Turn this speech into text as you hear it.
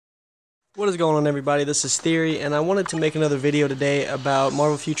What is going on, everybody? This is Theory, and I wanted to make another video today about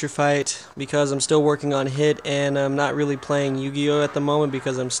Marvel Future Fight because I'm still working on Hit, and I'm not really playing Yu-Gi-Oh! At the moment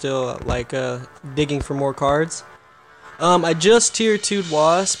because I'm still digging for more cards. I just tier 2'd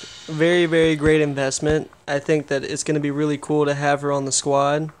Wasp. Very great investment. I think that it's going to be really cool to have her on the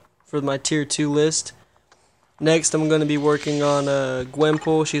squad for my tier 2 list. Next, I'm going to be working on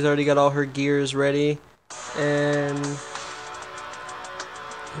Gwenpool. She's already got all her gears ready, and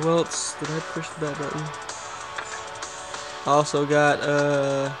who else? Did I push that button? I also got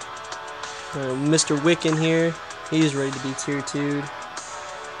Mr. Wick in here. He's ready to be tier 2'd.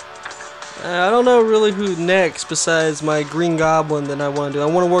 I don't know really who next besides my Green Goblin that I want to do. I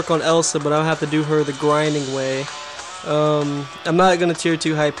want to work on Elsa, but I'll have to do her the grinding way. I'm not going to tier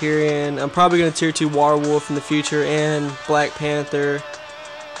 2 Hyperion. I'm probably going to tier 2 Warwolf in the future and Black Panther.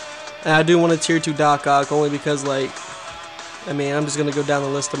 And I do want to tier 2 Doc Ock only because, I'm just going to go down the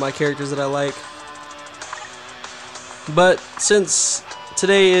list of my characters that I like. But since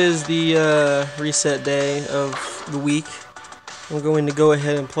today is the reset day of the week, I'm going to go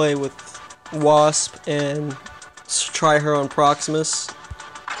ahead and play with Wasp and try her on Proximus.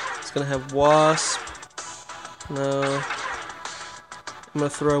 It's going to have Wasp. No. I'm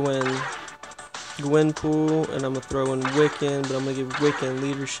going to throw in Gwenpool, and I'm going to throw in Wiccan, but I'm going to give Wiccan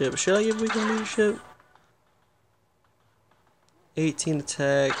leadership. Should I give Wiccan leadership? 18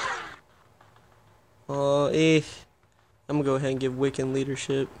 attack. I'm gonna go ahead and give Wiccan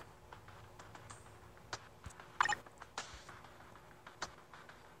leadership.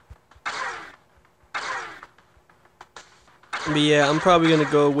 But yeah, I'm probably gonna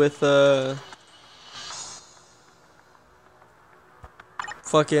go with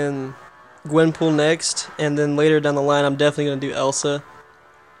fucking Gwenpool next, and then later down the line I'm definitely gonna do Elsa.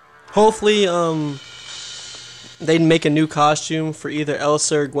 Hopefully they'd make a new costume for either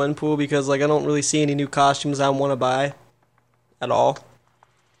Elsa or Gwenpool, because I don't really see any new costumes I want to buy at all.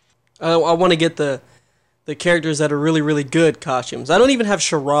 I want to get the characters that are really good costumes. I don't even have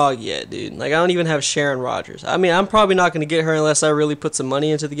Sharag yet, dude. I don't even have Sharon Rogers. I mean, I'm probably not going to get her unless I really put some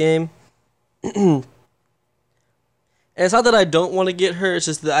money into the game. And it's not that I don't want to get her, it's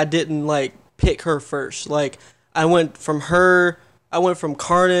just that I didn't pick her first. I went from Carnage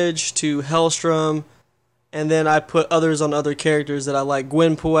to Hellstrom, and then I put others on other characters that I like.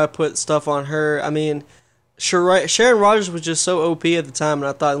 Gwenpool, I put stuff on her. I mean, Sharon Rogers was just so OP at the time, and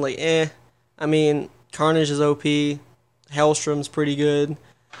I thought, I mean, Carnage is OP. Hellstrom's pretty good.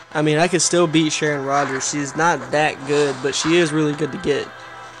 I mean, I could still beat Sharon Rogers. She's not that good, but she is really good to get.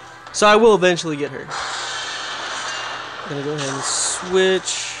 So I will eventually get her. I'm gonna go ahead and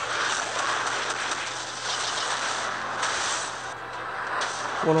switch.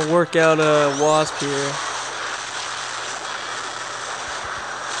 Want to work out a Wasp here.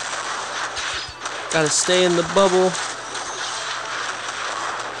 Gotta stay in the bubble.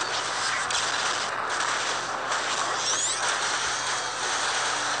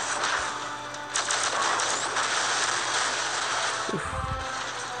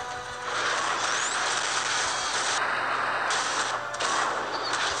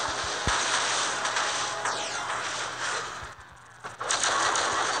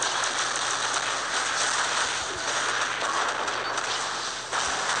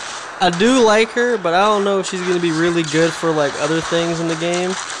 I do like her, but I don't know if she's going to be really good for other things in the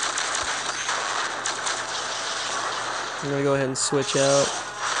game. I'm going to go ahead and switch out.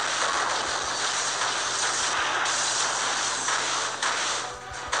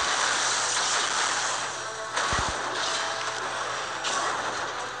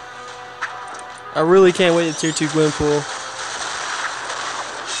 I really can't wait to tier 2 Gwenpool.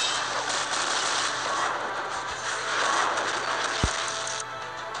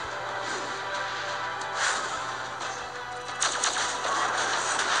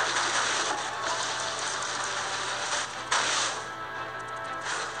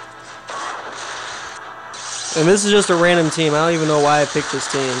 And this is just a random team. I don't even know why I picked this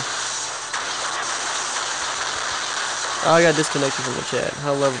team. Oh, I got disconnected from the chat.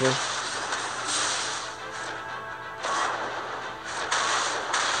 How lovely.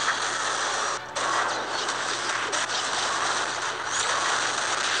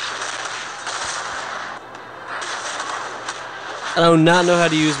 I do not know how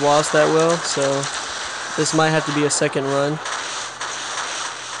to use Wasp that well, so this might have to be a second run.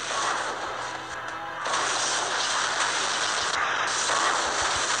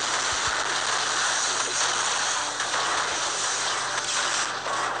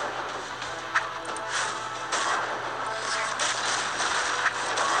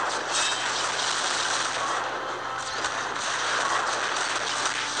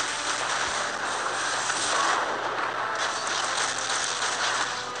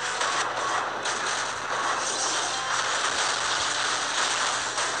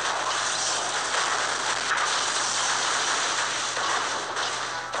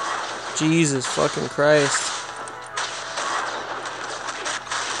 Jesus fucking Christ.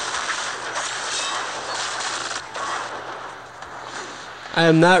 I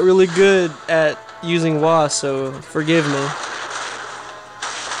am not really good at using wasp, so forgive me.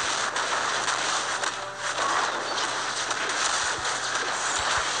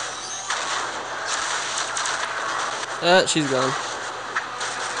 She's gone.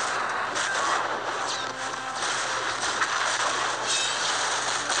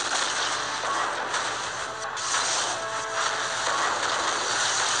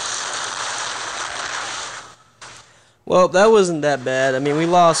 Well, that wasn't that bad. I mean, we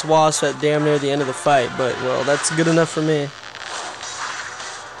lost wasp at damn near the end of the fight, but, well, that's good enough for me.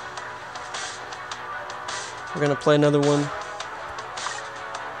 We're gonna play another one.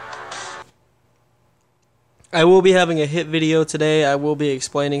 I will be having a hit video today. I will be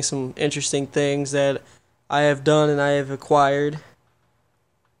explaining some interesting things that I have done and I have acquired.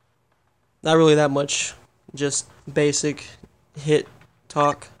 Not really that much, just basic hit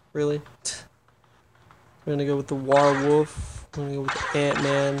talk, really. We're gonna go with the Warwolf. We're gonna go with the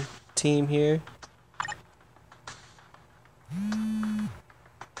Ant-Man team here.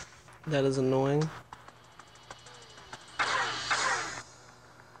 That is annoying.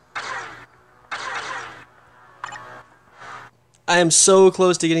 I am so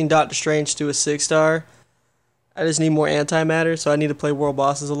close to getting Doctor Strange to a 6-star. I just need more antimatter, so I need to play world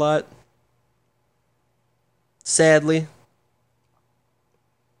bosses a lot. Sadly.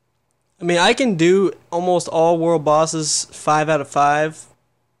 I mean, I can do almost all world bosses 5 out of 5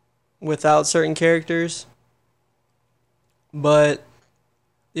 without certain characters. But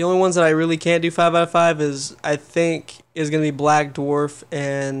the only ones that I really can't do 5 out of 5 is, I think, is going to be Black Dwarf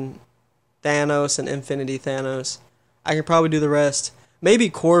and Thanos and Infinity Thanos. I can probably do the rest. Maybe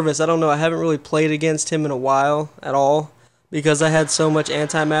Corvus, I don't know. I haven't really played against him in a while at all because I had so much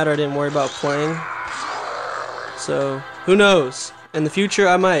antimatter I didn't worry about playing. So, who knows? In the future,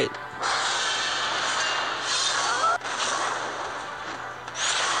 I might.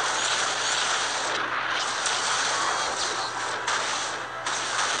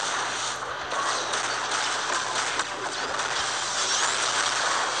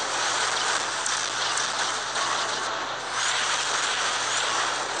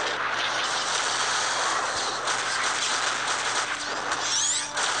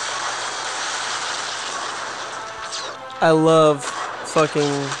 I love fucking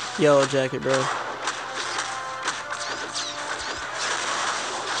Yellow Jacket, bro.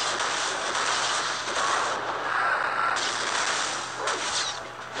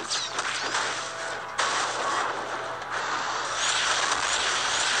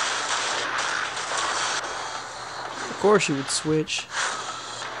 Of course you would switch.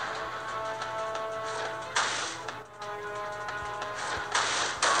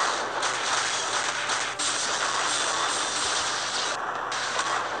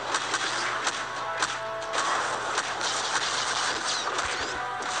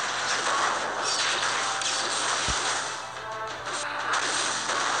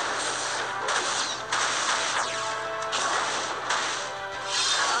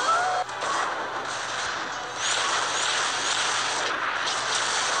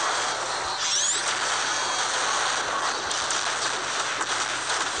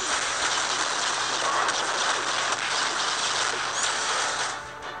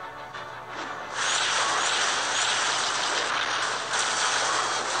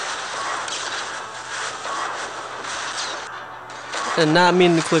 And not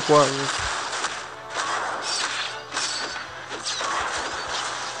meaning to click Warriors.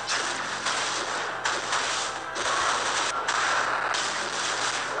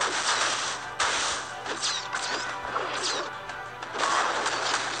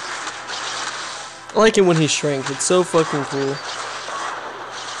 I like it when he shrinks. It's so fucking cool.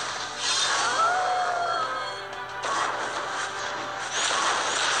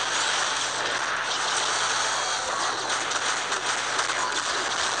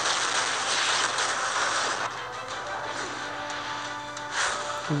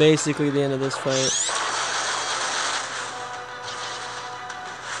 Basically the end of this fight.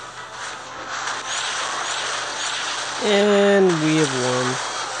 And we have won.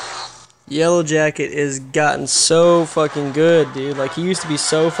 Yellow Jacket has gotten so fucking good, dude. Like, he used to be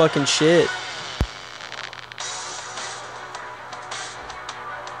so fucking shit.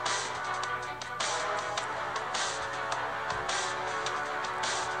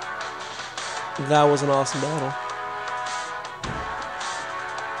 That was an awesome battle.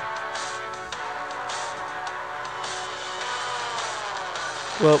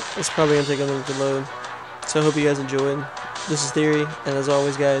 Well, it's probably going to take a little bit to load. So I hope you guys enjoyed. This is Theory, and as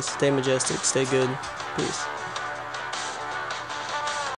always, guys, stay majestic, stay good. Peace.